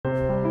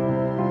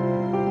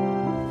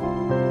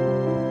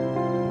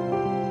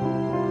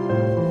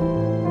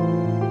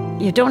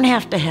You don't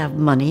have to have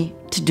money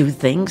to do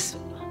things.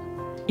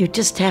 You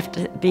just have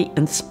to be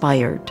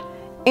inspired.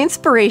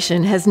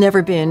 Inspiration has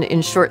never been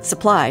in short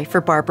supply for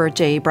Barbara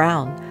J.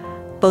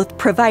 Brown, both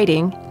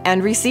providing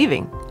and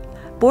receiving.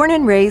 Born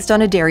and raised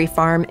on a dairy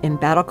farm in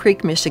Battle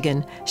Creek,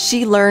 Michigan,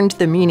 she learned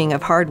the meaning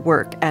of hard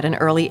work at an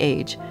early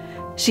age.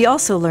 She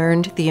also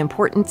learned the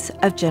importance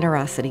of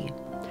generosity.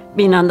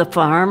 Being on the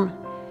farm,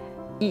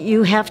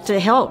 you have to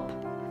help.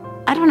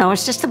 I don't know,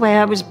 it's just the way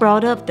I was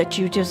brought up, that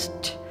you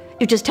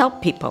just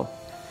help people.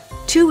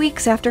 2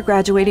 weeks after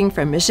graduating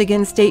from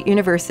Michigan State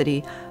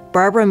University,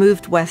 Barbara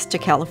moved west to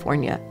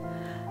California.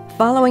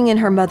 Following in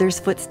her mother's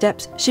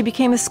footsteps, she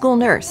became a school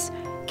nurse,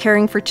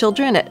 caring for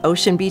children at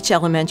Ocean Beach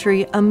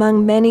Elementary,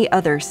 among many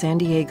other San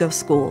Diego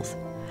schools.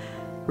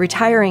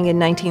 Retiring in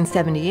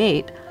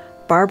 1978,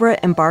 Barbara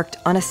embarked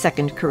on a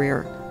second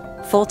career,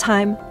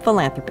 full-time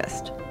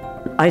philanthropist.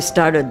 I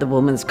started the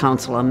Women's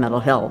Council on Mental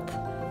Health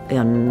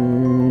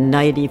in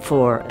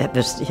 '94 at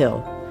Vista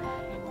Hill.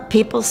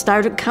 People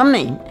started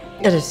coming.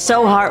 It is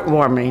so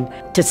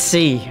heartwarming to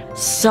see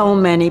so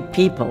many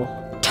people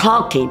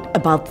talking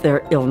about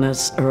their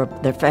illness or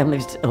their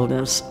family's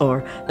illness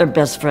or their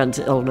best friend's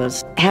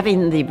illness,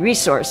 having the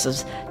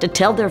resources to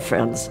tell their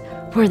friends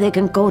where they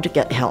can go to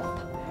get help.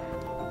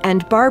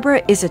 And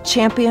Barbara is a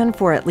champion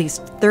for at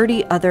least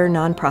 30 other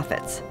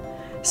nonprofits.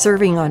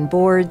 Serving on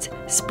boards,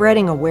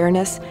 spreading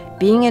awareness,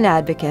 being an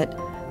advocate,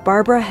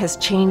 Barbara has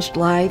changed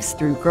lives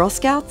through Girl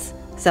Scouts,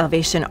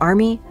 Salvation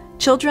Army,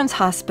 Children's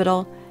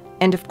Hospital,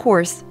 and of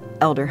course,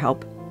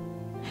 ElderHelp.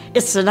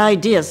 It's an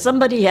idea.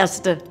 Somebody has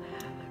to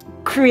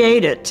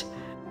create it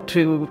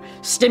to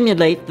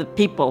stimulate the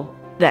people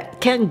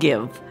that can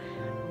give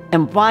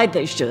and why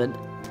they should.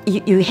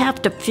 You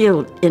have to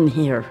feel in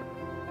here,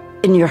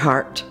 in your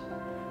heart,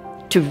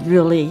 to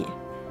really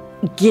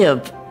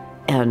give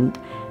and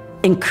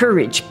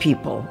encourage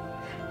people,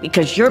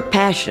 because your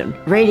passion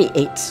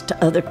radiates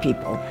to other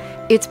people.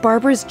 It's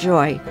Barbara's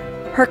joy,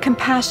 her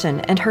compassion,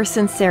 and her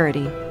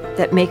sincerity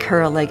that make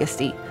her a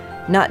legacy,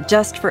 not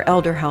just for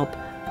ElderHelp,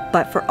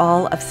 but for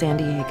all of San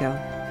Diego.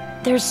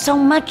 There's so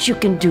much you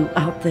can do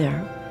out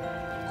there.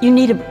 You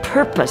need a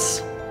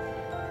purpose.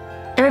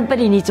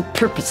 Everybody needs a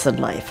purpose in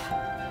life.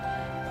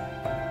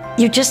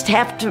 You just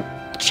have to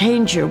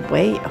change your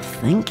way of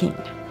thinking.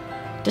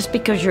 Just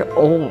because you're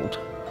old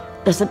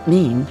doesn't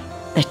mean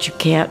that you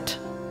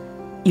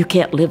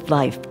can't live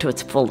life to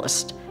its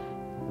fullest,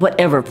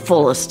 whatever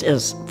fullest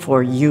is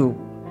for you.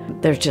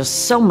 There's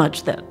just so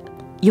much that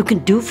you can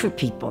do for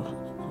people.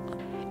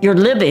 You're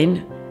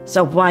living,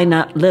 so why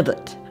not live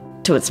it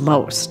to its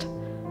most?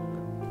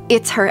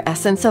 It's her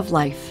essence of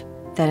life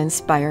that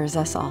inspires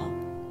us all.